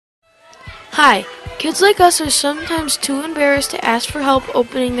Hi, kids like us are sometimes too embarrassed to ask for help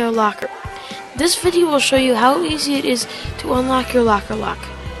opening their locker. This video will show you how easy it is to unlock your locker lock.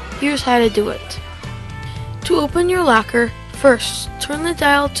 Here's how to do it. To open your locker, first, turn the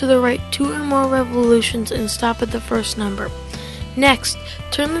dial to the right 2 or more revolutions and stop at the first number. Next,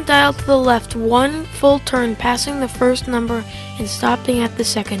 turn the dial to the left 1 full turn, passing the first number and stopping at the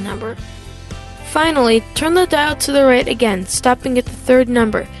second number. Finally, turn the dial to the right again, stopping at the third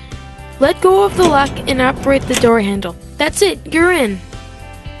number. Let go of the lock and operate the door handle. That's it, you're in!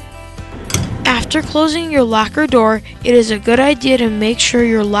 After closing your locker door, it is a good idea to make sure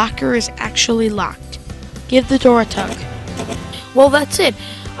your locker is actually locked. Give the door a tug. Well, that's it.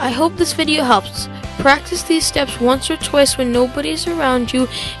 I hope this video helps. Practice these steps once or twice when nobody is around you,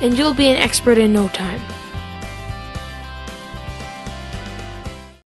 and you'll be an expert in no time.